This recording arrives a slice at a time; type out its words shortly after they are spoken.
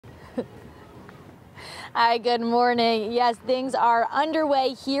Hi, good morning. Yes, things are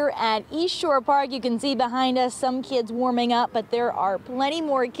underway here at East Shore Park. You can see behind us some kids warming up, but there are plenty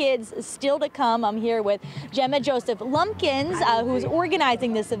more kids still to come. I'm here with Gemma Joseph Lumpkin, who's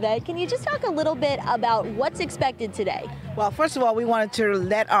organizing this event. Can you just talk a little bit about what's expected today? Well, first of all, we wanted to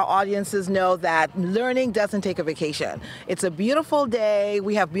let our audiences know that learning doesn't take a vacation. It's a beautiful day.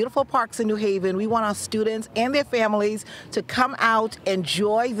 We have beautiful parks in New Haven. We want our students and their families to come out,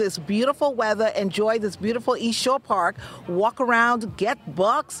 enjoy this beautiful weather, enjoy this beautiful East Shore Park, walk around, get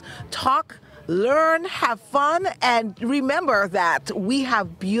books, talk, learn, have fun, and remember that we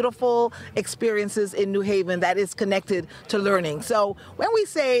have beautiful experiences in New Haven that is connected to learning. So when we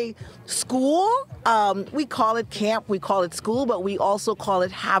say school, we call it camp, we call it school, but we also call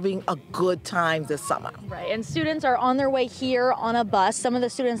it having a good time this summer. Right, and students are on their way here on a bus. Some of the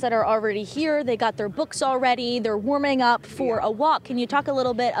students that are already here, they got their books already, they're warming up for a walk. Can you talk a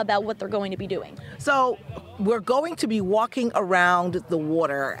little bit about what they're going to be doing? So we're going to be walking around the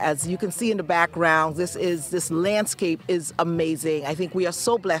water. As you can see in the background, this landscape is amazing. I think we are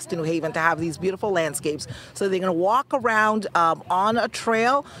so blessed in New Haven to have these beautiful landscapes. So they're going to walk around on a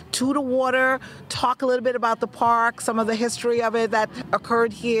trail to the water, talk a little bit about the park, some of the history of it that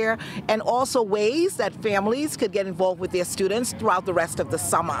occurred here, and also ways that families could get involved with their students throughout the rest of the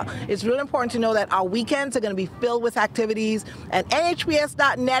summer. It's really important to know that our weekends are going to be filled with activities. And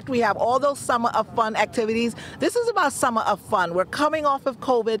nhbs.net, we have all those summer of fun activities. This is about summer of fun. We're coming off of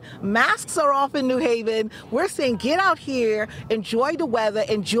COVID. Masks are off in New Haven. We're saying get out here, enjoy the weather,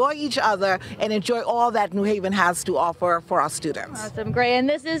 enjoy each other, and enjoy all that New Haven has to offer for our students. Awesome, great. And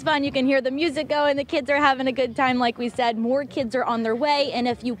this is fun. You can hear the music going. The kids are having a good time. Like we said, more kids are on their way. And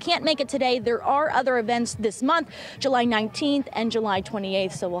if you can't make it today, there are other events this month, July 19th and July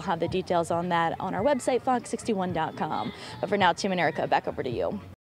 28th. So we'll have the details on that on our website, fox61.com. But for now, Tim and Erica, back over to you.